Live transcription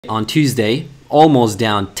On Tuesday, almost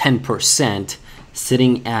down 10%,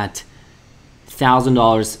 sitting at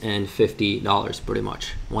 $1,050 pretty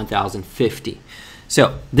much, 1,050.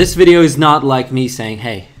 So this video is not like me saying,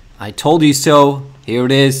 hey, I told you so, here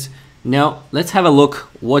it is. No, let's have a look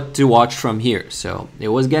what to watch from here. So it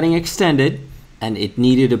was getting extended and it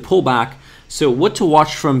needed a pullback. So what to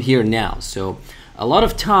watch from here now? So a lot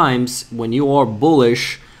of times when you are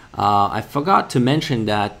bullish, I forgot to mention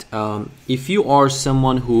that if you are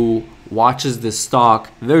someone who watches the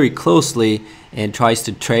stock very closely and tries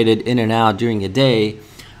to trade it in and out during a day,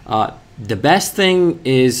 the best thing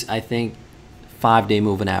is, I think, 5-day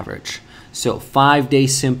moving average. So 5-day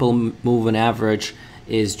simple moving average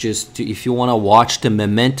is just to, if you want to watch the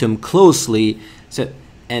momentum closely,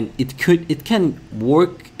 and it can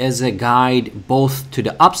work as a guide both to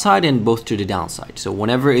the upside and both to the downside. So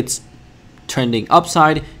whenever it's trending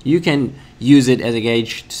upside, you can use it as a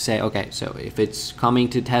gauge to say, okay, so if it's coming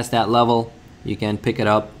to test that level, you can pick it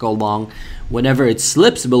up, go long. Whenever it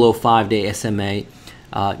slips below 5-day SMA,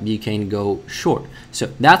 you can go short. So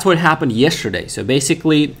that's what happened yesterday. So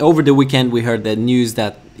basically over the weekend we heard the news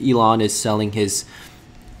that Elon is selling his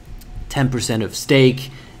 10% of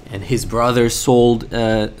stake, and his brother sold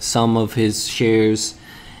some of his shares,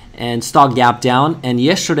 and stock gapped down, and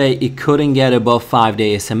yesterday it couldn't get above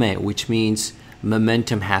 5-day SMA, which means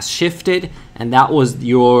momentum has shifted, and that was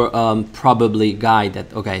your probably guide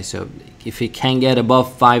that, okay, so if it can get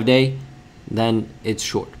above 5-day, then it's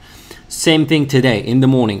short. Same thing today in the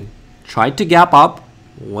morning, tried to gap up,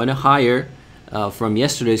 went higher from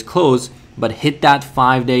yesterday's close, but hit that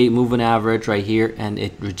 5-day moving average right here, and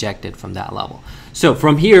it rejected from that level. So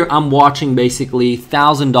from here I'm watching basically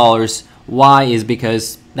 $1,000. Why? Is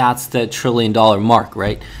because that's the $1 trillion mark,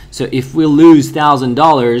 right? So if we lose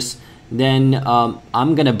 $1,000, then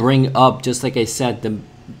I'm gonna bring up, just like I said, the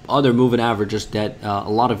other moving averages that a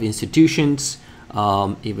lot of institutions,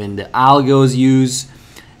 even the algos use,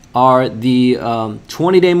 are the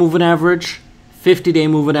 20-day moving average, 50-day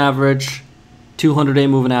moving average, 200-day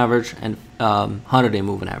moving average, and 100-day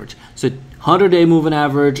moving average. So 100-day moving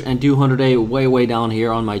average and 200-day way down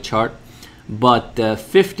here on my chart. But the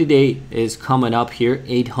 50-day is coming up here,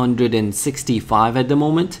 865 at the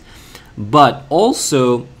moment. But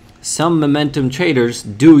also some momentum traders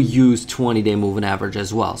do use 20-day moving average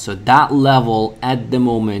as well. So that level at the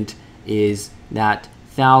moment is that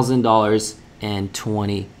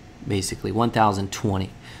 $1,020, basically 1,020.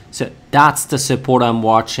 So that's the support I'm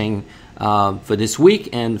watching for this week,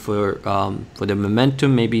 and for the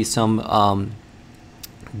momentum. Maybe some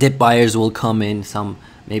dip buyers will come in, some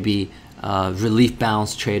maybe relief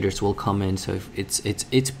bounce traders will come in. So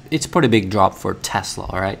it's pretty big drop for Tesla.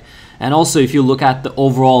 All right, and also if you look at the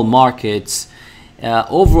overall markets,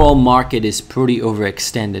 overall market is pretty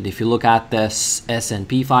overextended. If you look at the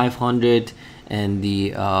S&P 500 and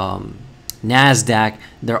the NASDAQ,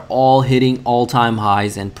 they're all hitting all-time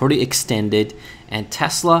highs and pretty extended, and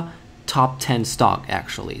Tesla top 10 stock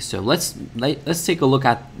actually. So let's take a look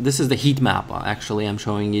at, this is the heat map actually I'm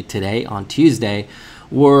showing you today on Tuesday,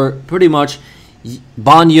 where pretty much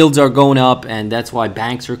bond yields are going up, and that's why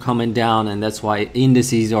banks are coming down, and that's why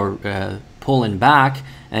indices are pulling back.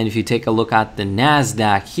 And if you take a look at the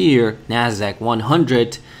NASDAQ here, NASDAQ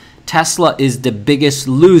 100, Tesla is the biggest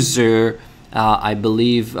loser, I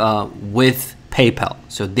believe, with PayPal.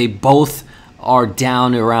 So they both are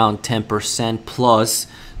down around 10% plus.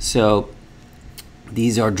 So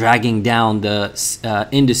these are dragging down the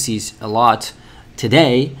indices a lot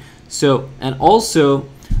today. So, and also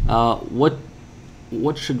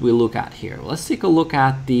what should we look at here? Let's take a look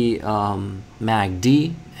at the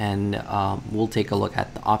MACD, and we'll take a look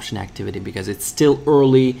at the option activity, because it's still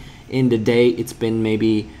early in the day. It's been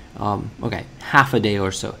maybe okay, half a day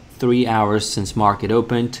or so, 3 hours since market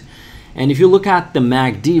opened. And if you look at the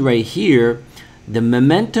MACD right here, the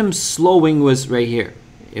momentum slowing was right here.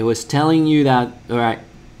 It was telling you that, all right,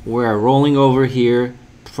 we're rolling over here,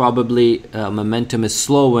 probably momentum is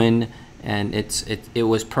slowing, and it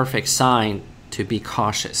was perfect sign to be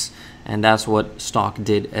cautious. And that's what stock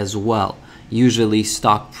did as well. Usually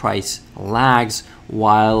stock price lags,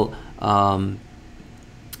 while the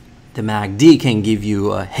MACD can give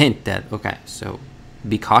you a hint that, okay, so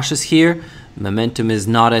be cautious here. Momentum is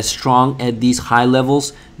not as strong at these high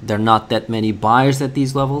levels. There are not that many buyers at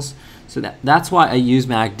these levels. So that's why I use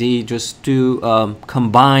MACD, just to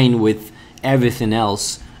combine with everything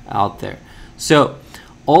else out there. So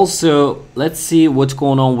also, let's see what's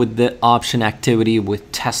going on with the option activity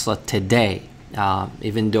with Tesla today.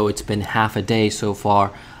 Even though it's been half a day so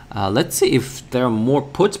far, let's see if there are more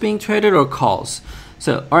puts being traded or calls.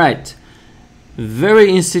 So, all right, very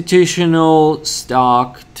institutional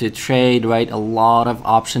stock to trade, right? A lot of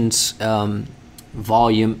options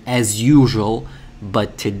volume as usual,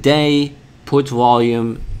 but today put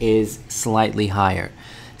volume is slightly higher.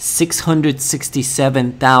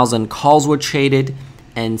 667,000 calls were traded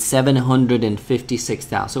and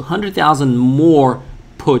 756,000. So 100,000 more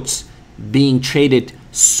puts being traded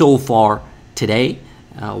so far today,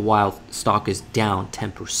 while stock is down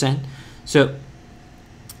 10%. So,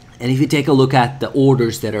 and if you take a look at the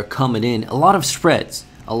orders that are coming in, a lot of spreads,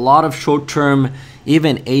 a lot of short-term,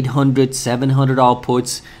 even $800, $700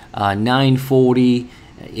 puts, $940,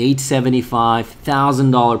 $875,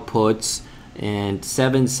 $1,000 puts, and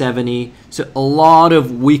 $770. So a lot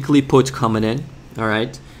of weekly puts coming in. All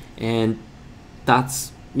right, and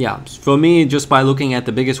that's, yeah, for me, just by looking at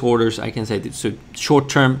the biggest orders, I can say that, so short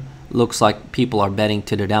term looks like people are betting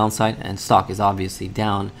to the downside, and stock is obviously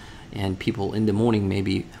down, and people in the morning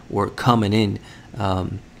maybe were coming in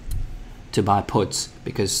to buy puts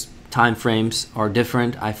because time frames are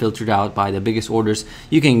different. I filtered out by the biggest orders.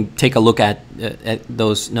 You can take a look at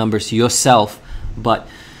those numbers yourself, but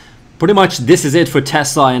pretty much this is it for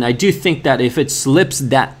Tesla, and I do think that if it slips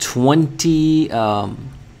that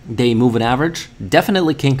 20-day moving average,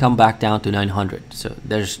 definitely can come back down to 900. So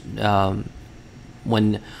there's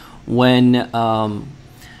when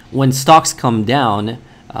stocks come down,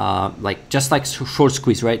 like just like short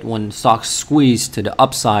squeeze, right? When stocks squeeze to the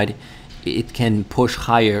upside, it can push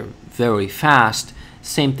higher very fast.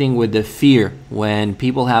 Same thing with the fear. When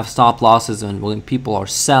people have stop losses and when people are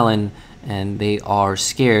selling and they are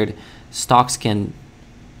scared, stocks can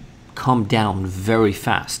come down very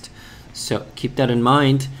fast. So keep that in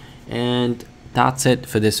mind, and that's it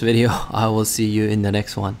for this video. I will see you in the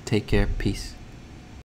next one. Take care. Peace.